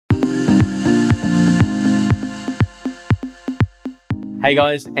Hey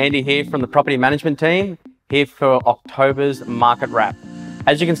guys, Andy here from the property management team, here for October's market wrap.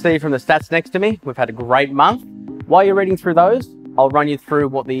 As you can see from the stats next to me, we've had a great month. While you're reading through those, I'll run you through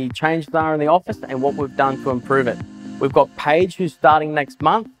what the changes are in the office and what we've done to improve it. We've got Paige, who's starting next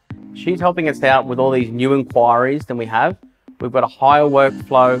month. She's helping us out with all these new inquiries that we have. We've got a higher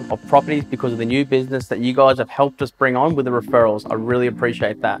workflow of properties because of the new business that you guys have helped us bring on with the referrals. I really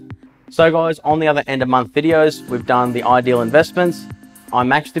appreciate that. So guys, on the other end of month videos, we've done the ideal investments.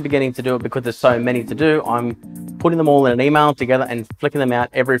 I'm actually beginning to do it because there's so many to do. I'm putting them all in an email together and flicking them out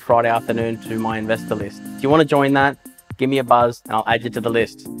every Friday afternoon to my investor list. If you want to join that, give me a buzz and I'll add you to the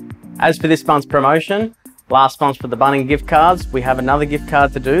list. As for this month's promotion, last month's for the Bunnings gift cards. We have another gift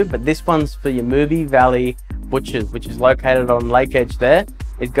card to do, but this one's for your Movie Valley Butchers, which is located on Lake Edge there.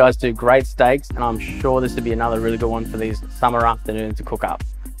 These guys do great steaks, and I'm sure this would be another really good one for these summer afternoons to cook up.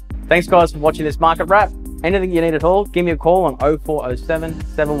 Thanks guys for watching this market wrap. Anything you need at all, give me a call on 0407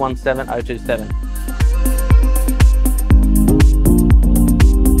 717 027.